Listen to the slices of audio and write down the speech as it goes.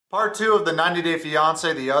Part 2 of the 90 Day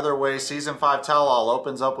Fiancé The Other Way Season 5 tell-all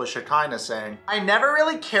opens up with Shekinah saying, I never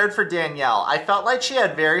really cared for Danielle. I felt like she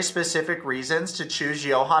had very specific reasons to choose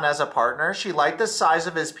Johan as a partner. She liked the size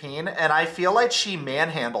of his peen, and I feel like she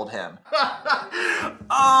manhandled him.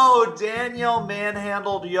 Oh, Danielle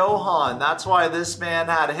manhandled Johan. That's why this man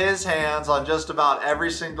had his hands on just about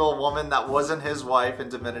every single woman that wasn't his wife in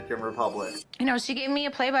Dominican Republic. You know, she gave me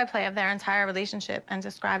a play-by-play of their entire relationship and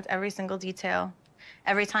described every single detail.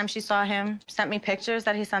 Every time she saw him, sent me pictures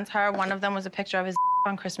that he sent her. One of them was a picture of his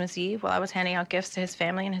on Christmas Eve while I was handing out gifts to his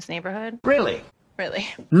family in his neighborhood. Really? Really.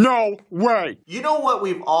 No way! You know what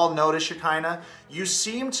we've all noticed, Shekinah? You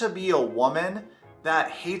seem to be a woman that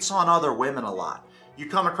hates on other women a lot. You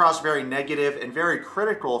come across very negative and very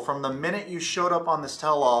critical. From the minute you showed up on this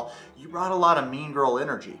tell-all, you brought a lot of mean girl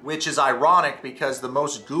energy, which is ironic because the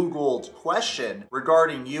most Googled question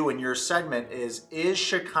regarding you and your segment is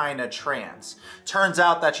Shekinah trans? Turns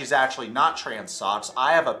out that she's actually not trans, socks.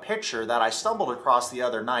 I have a picture that I stumbled across the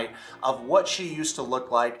other night of what she used to look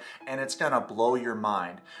like, and it's gonna blow your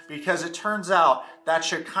mind. Because it turns out that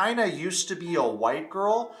Shekinah used to be a white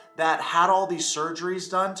girl that had all these surgeries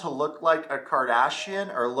done to look like a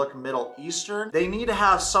Kardashian or look Middle Eastern. They need to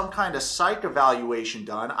have some kind of psych evaluation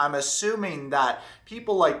done. I'm assuming that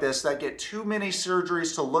people like this that get too many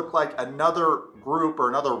surgeries to look like another group or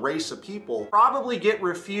another race of people probably get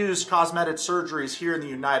refused cosmetic surgeries here in the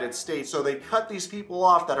United States. So they cut these people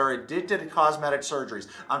off that are addicted to cosmetic surgeries.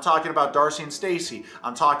 I'm talking about Darcy and Stacy.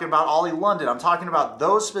 I'm talking about Ollie London. I'm talking about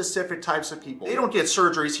those specific types of people. They don't get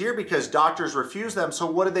surgeries here because doctors refuse them. So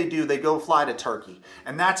what do? They go fly to Turkey.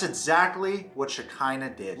 And that's exactly what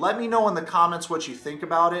Shekinah did. Let me know in the comments what you think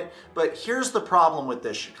about it. But here's the problem with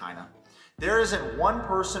this, Shekinah. There isn't one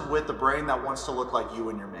person with the brain that wants to look like you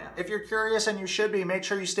and your man. If you're curious, and you should be, make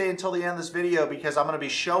sure you stay until the end of this video because I'm gonna be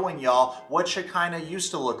showing y'all what Shekinah used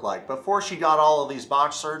to look like before she got all of these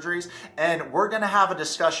botched surgeries, and we're gonna have a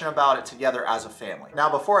discussion about it together as a family. Now,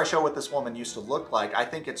 before I show what this woman used to look like, I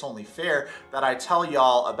think it's only fair that I tell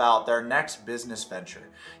y'all about their next business venture.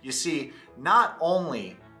 You see, not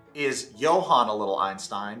only is Johan a little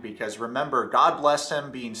Einstein, because remember, God bless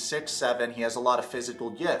him being 6'7", he has a lot of physical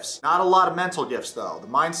gifts. Not a lot of mental gifts though. The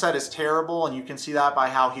mindset is terrible, and you can see that by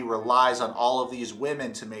how he relies on all of these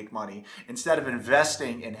women to make money instead of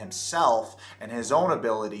investing in himself and his own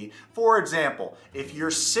ability. For example, if you're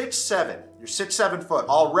 6'7", you're 6'7"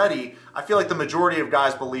 already, I feel like the majority of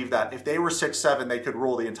guys believe that if they were 6'7", they could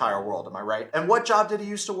rule the entire world, am I right? And what job did he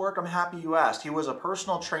used to work? I'm happy you asked. He was a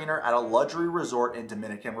personal trainer at a luxury resort in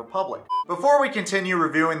Dominican Republic. Before we continue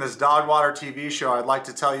reviewing this Dogwater TV show, I'd like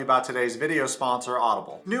to tell you about today's video sponsor,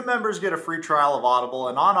 Audible. New members get a free trial of Audible,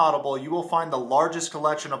 and on Audible, you will find the largest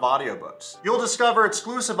collection of audiobooks. You'll discover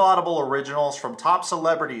exclusive Audible originals from top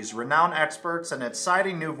celebrities, renowned experts, and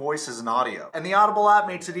exciting new voices in audio. And the Audible app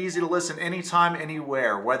makes it easy to listen anytime,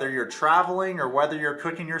 anywhere, whether you're traveling or whether you're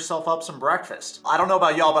cooking yourself up some breakfast. I don't know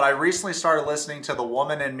about y'all, but I recently started listening to The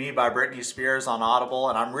Woman in Me by Britney Spears on Audible,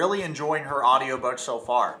 and I'm really enjoying her audiobook so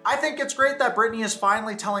far. I think it's great that Britney is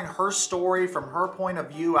finally telling her story from her point of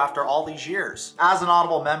view after all these years. As an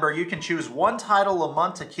Audible member, you can choose one title a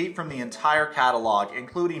month to keep from the entire catalog,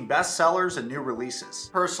 including bestsellers and new releases.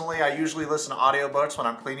 Personally, I usually listen to audiobooks when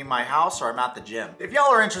I'm cleaning my house or I'm at the gym. If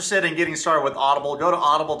y'all are interested in getting started with Audible, go to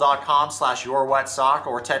audible.com/Yourwetsock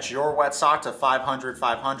or text Yourwetsock to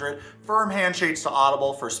 500-500. Firm handshakes to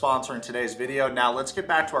Audible for sponsoring today's video. Now let's get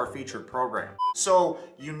back to our featured program. So,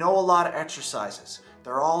 you know a lot of exercises.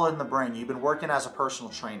 They're all in the brain. You've been working as a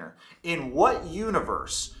personal trainer. In what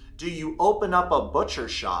universe do you open up a butcher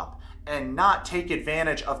shop and not take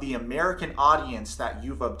advantage of the American audience that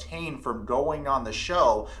you've obtained from going on the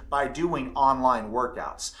show by doing online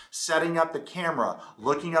workouts, setting up the camera,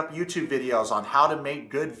 looking up YouTube videos on how to make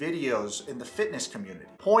good videos in the fitness community?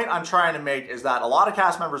 Point I'm trying to make is that a lot of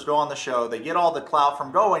cast members go on the show, they get all the clout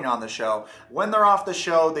from going on the show. When they're off the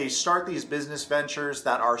show, they start these business ventures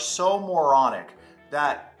that are so moronic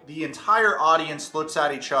that the entire audience looks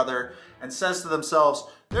at each other and says to themselves,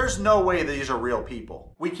 there's no way these are real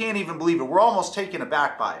people. We can't even believe it. We're almost taken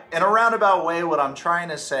aback by it. In a roundabout way, what I'm trying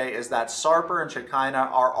to say is that Sarper and Shekinah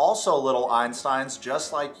are also little Einsteins,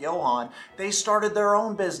 just like Johan. They started their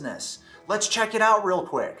own business. Let's check it out real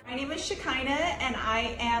quick. My name is Shekinah, and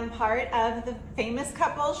I am part of the famous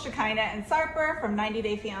couple Shekinah and Sarper from 90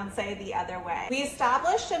 Day Fiancé The Other Way. We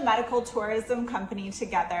established a medical tourism company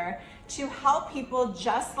together to help people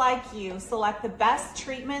just like you select the best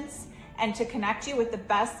treatments and to connect you with the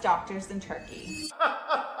best doctors in Turkey.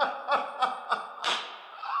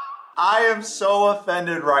 I am so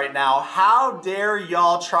offended right now. How dare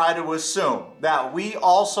y'all try to assume that we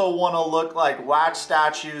also want to look like wax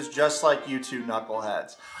statues just like you two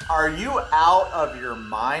knuckleheads? Are you out of your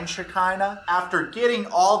mind, Shekinah? After getting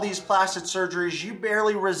all these plastic surgeries, you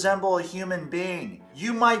barely resemble a human being.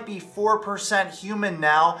 You might be 4% human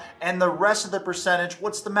now, and the rest of the percentage,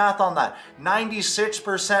 what's the math on that?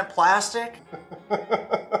 96% plastic?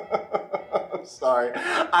 Sorry,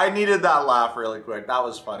 I needed that laugh really quick. That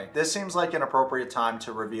was funny. This seems like an appropriate time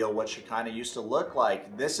to reveal what Shekinah used to look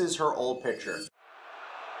like. This is her old picture.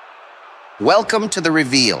 Welcome to the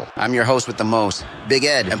reveal. I'm your host with the most, Big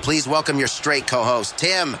Ed, and please welcome your straight co-host,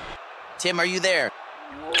 Tim. Tim, are you there?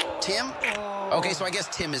 Tim? Okay, so I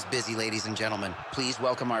guess Tim is busy, ladies and gentlemen. Please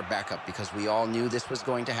welcome our backup, because we all knew this was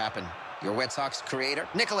going to happen. Yourwetsock's creator,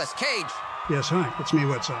 Nicolas Cage. Yes, hi, it's me,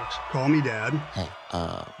 Yourwetsock. Call me Dad. Hey,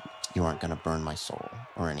 you aren't gonna burn my soul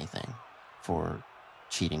or anything for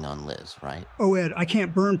cheating on Liz, right? Oh, Ed, I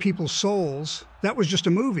can't burn people's souls. That was just a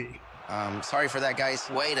movie. Sorry for that, guys.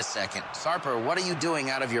 Wait a second. Sarper, what are you doing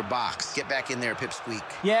out of your box? Get back in there, Pipsqueak.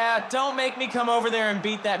 Yeah, don't make me come over there and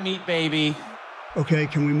beat that meat baby. Okay,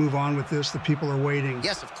 can we move on with this? The people are waiting.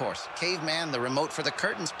 Yes, of course. Caveman, the remote for the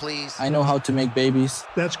curtains, please. I know how to make babies.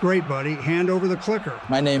 That's great, buddy. Hand over the clicker.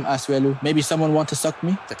 My name Asuelu. Maybe someone want to suck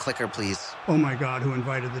me? The clicker, please. Oh my God, who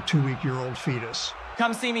invited the 2-week-old fetus?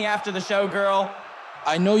 Come see me after the show, girl.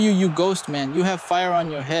 I know you, you ghost man. You have fire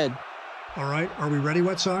on your head. All right, are we ready,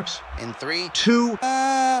 Yourwetsocks? In 3, 2,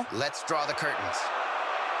 let's draw the curtains.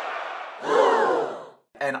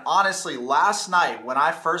 And honestly, last night when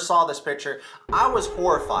I first saw this picture, I was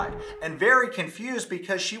horrified and very confused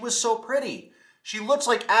because she was so pretty. She looks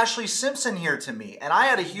like Ashley Simpson here to me. And I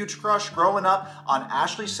had a huge crush growing up on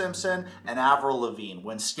Ashley Simpson and Avril Lavigne.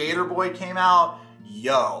 When Skater Boy came out,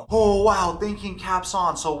 yo. Oh wow, thinking caps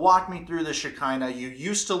on. So walk me through the Shekinah. You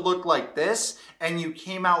used to look like this and you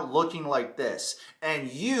came out looking like this.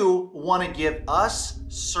 And you want to give us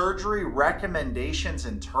surgery recommendations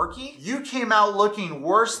in Turkey? You came out looking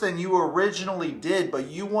worse than you originally did, but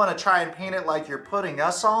you want to try and paint it like you're putting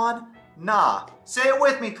us on? Nah. Say it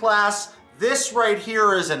with me, class. This right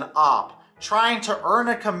here is an op. Trying to earn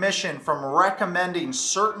a commission from recommending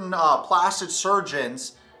certain plastic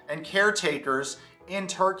surgeons and caretakers in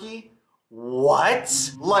Turkey?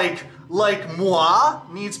 What? Like moi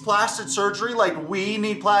needs plastic surgery? Like we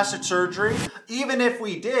need plastic surgery? Even if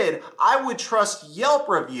we did, I would trust Yelp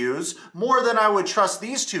reviews more than I would trust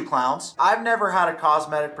these two clowns. I've never had a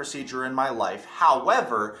cosmetic procedure in my life.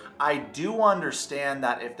 However, I do understand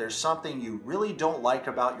that if there's something you really don't like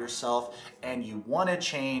about yourself and you want to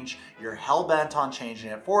change, you're hell-bent on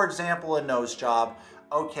changing it. For example, a nose job.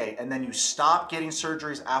 Okay, and then you stop getting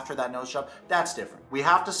surgeries after that nose job, that's different. We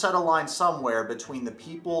have to set a line somewhere between the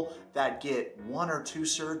people that get 1 or 2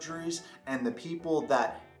 surgeries and the people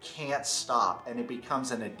that can't stop, and it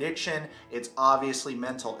becomes an addiction. It's obviously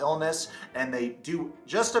mental illness, and they do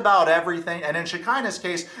just about everything. And in Shekinah's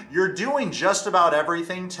case, you're doing just about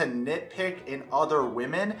everything to nitpick in other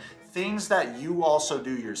women, things that you also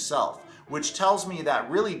do yourself, which tells me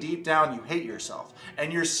that really deep down you hate yourself.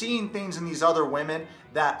 And you're seeing things in these other women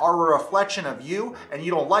that are a reflection of you and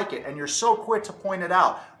you don't like it. And you're so quick to point it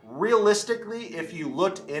out. Realistically, if you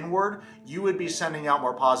looked inward, you would be sending out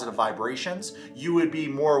more positive vibrations. You would be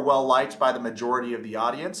more well-liked by the majority of the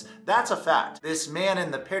audience. That's a fact. This man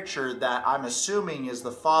in the picture that I'm assuming is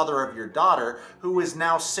the father of your daughter, who is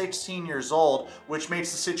now 16 years old, which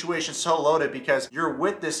makes the situation so loaded because you're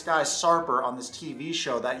with this guy Sarper on this TV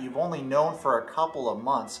show that you've only known for a couple of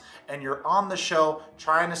months, and you're on the show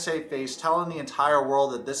trying to save face, telling the entire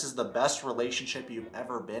world that this is the best relationship you've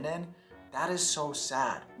ever been in. That is so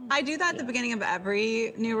sad. I do that at the beginning of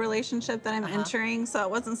every new relationship that I'm entering, so it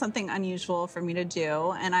wasn't something unusual for me to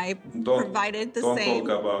do, and I provided the same. Don't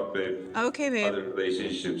talk about, babe. Okay, babe. Other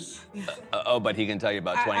relationships. Oh, but he can tell you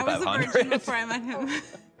about 2,500. I was a virgin before I met him.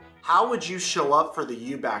 How would you show up for the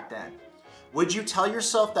you back then? Would you tell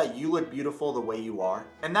yourself that you look beautiful the way you are?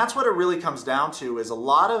 And that's what it really comes down to, is a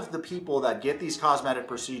lot of the people that get these cosmetic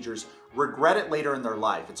procedures regret it later in their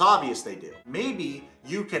life. It's obvious they do. Maybe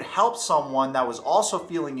you could help someone that was also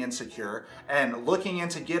feeling insecure and looking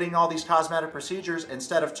into getting all these cosmetic procedures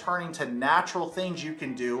instead of turning to natural things you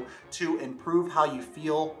can do to improve how you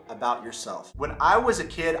feel about yourself. When I was a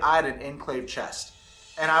kid, I had an enclave chest.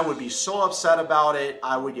 And I would be so upset about it.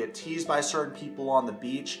 I would get teased by certain people on the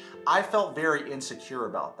beach. I felt very insecure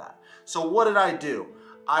about that. So what did I do?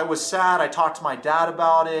 I was sad. I talked to my dad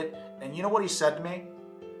about it. And you know what he said to me?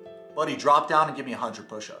 Buddy, drop down and give me 100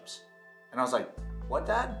 push-ups. And I was like, what,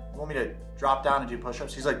 Dad? You want me to drop down and do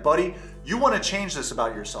push-ups? He's like, buddy, you want to change this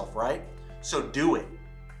about yourself, right? So do it.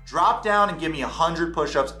 Drop down and give me 100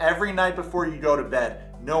 push-ups every night before you go to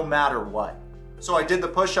bed, no matter what. So I did the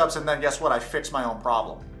push-ups, and then guess what? I fixed my own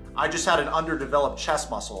problem. I just had an underdeveloped chest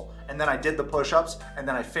muscle, and then I did the push-ups, and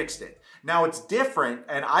then I fixed it. Now it's different,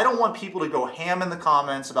 and I don't want people to go ham in the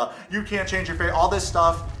comments about, you can't change your face, all this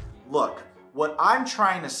stuff. Look, what I'm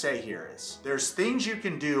trying to say here is, there's things you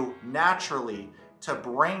can do naturally to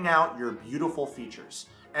bring out your beautiful features.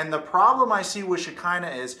 And the problem I see with Shekinah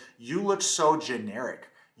is, you look so generic.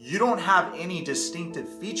 You don't have any distinctive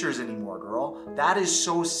features anymore, girl. That is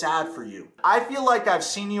so sad for you. I feel like I've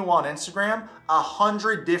seen you on Instagram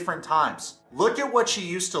 100 different times. Look at what she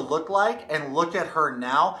used to look like and look at her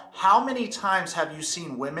now. How many times have you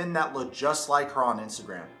seen women that look just like her on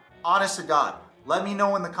Instagram? Honest to God, let me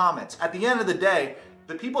know in the comments. At the end of the day,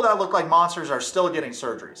 the people that look like monsters are still getting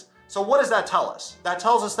surgeries. So what does that tell us? That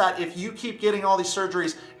tells us that if you keep getting all these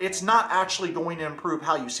surgeries, it's not actually going to improve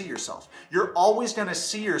how you see yourself. You're always gonna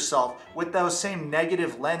see yourself with those same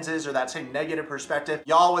negative lenses or that same negative perspective.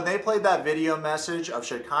 Y'all, when they played that video message of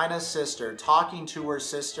Shekinah's sister talking to her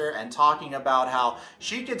sister and talking about how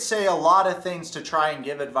she could say a lot of things to try and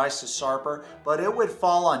give advice to Sarper, but it would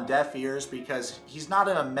fall on deaf ears because he's not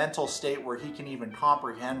in a mental state where he can even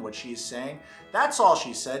comprehend what she's saying. That's all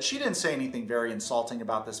she said. She didn't say anything very insulting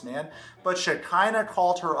about this man, but Shekinah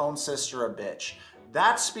called her own sister a bitch.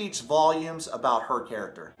 That speaks volumes about her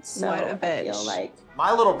character. So what a bitch. I feel like.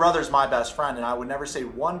 My little brother's my best friend, and I would never say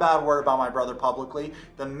one bad word about my brother publicly.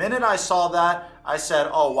 The minute I saw that, I said,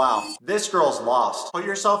 oh wow, this girl's lost. Put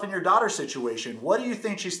yourself in your daughter's situation. What do you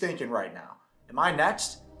think she's thinking right now? Am I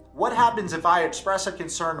next? What happens if I express a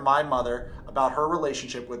concern to my mother about her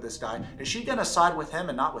relationship with this guy? Is she gonna side with him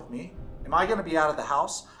and not with me? Am I gonna be out of the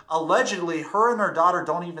house? Allegedly, her and her daughter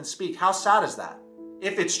don't even speak. How sad is that?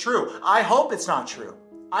 If it's true, I hope it's not true.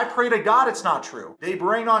 I pray to God it's not true. They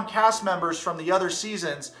bring on cast members from the other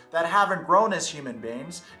seasons that haven't grown as human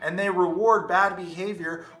beings, and they reward bad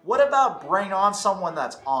behavior. What about bring on someone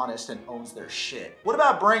that's honest and owns their shit? What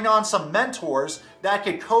about bring on some mentors that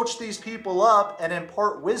could coach these people up and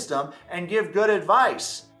impart wisdom and give good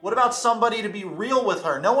advice? What about somebody to be real with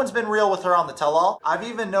her? No one's been real with her on the tell-all. I've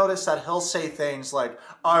even noticed that he'll say things like,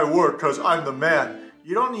 I work because I'm the man.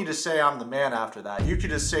 You don't need to say I'm the man after that. You could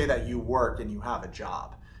just say that you work and you have a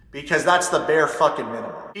job. Because that's the bare fucking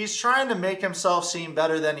minimum. He's trying to make himself seem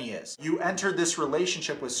better than he is. You entered this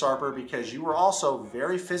relationship with Sarper because you were also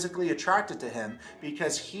very physically attracted to him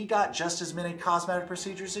because he got just as many cosmetic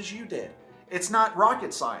procedures as you did. It's not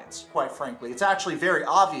rocket science, quite frankly. It's actually very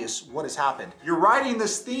obvious what has happened. You're riding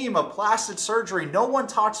this theme of plastic surgery. No one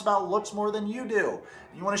talks about looks more than you do.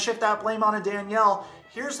 You want to shift that blame on a Danielle?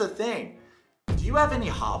 Here's the thing. Do you have any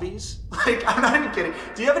hobbies? Like, I'm not even kidding.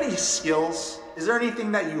 Do you have any skills? Is there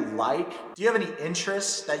anything that you like? Do you have any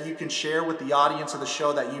interests that you can share with the audience of the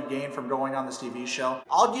show that you gained from going on this TV show?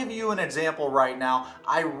 I'll give you an example right now.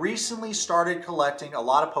 I recently started collecting a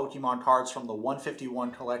lot of Pokemon cards from the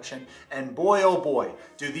 151 collection, and boy, oh boy,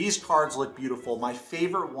 do these cards look beautiful. My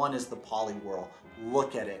favorite one is the Poliwhirl.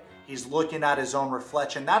 Look at it. He's looking at his own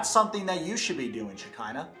reflection. That's something that you should be doing,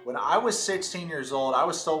 Shekinah. When I was 16 years old, I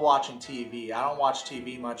was still watching TV. I don't watch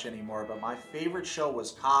TV much anymore, but my favorite show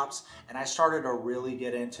was Cops, and I started to really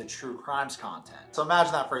get into true crimes content. So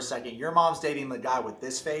imagine that for a second. Your mom's dating the guy with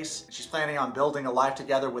this face, and she's planning on building a life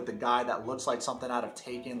together with the guy that looks like something out of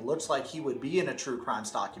Taken, looks like he would be in a true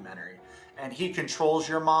crimes documentary. And he controls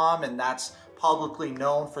your mom, and that's publicly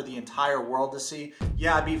known for the entire world to see.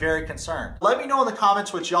 Yeah, I'd be very concerned. Let me know in the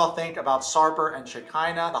comments what y'all think about Sarper and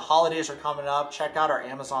Shekinah. The holidays are coming up. Check out our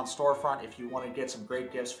Amazon storefront if you want to get some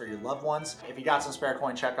great gifts for your loved ones. If you got some spare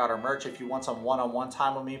coin, check out our merch. If you want some one-on-one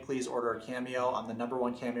time with me, please order a Cameo. I'm the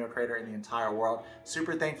 #1 Cameo creator in the entire world.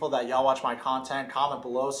 Super thankful that y'all watch my content. Comment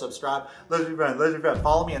below, subscribe. Let's be friends, let's be friends.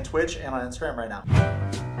 Follow me on Twitch and on Instagram right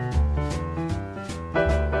now.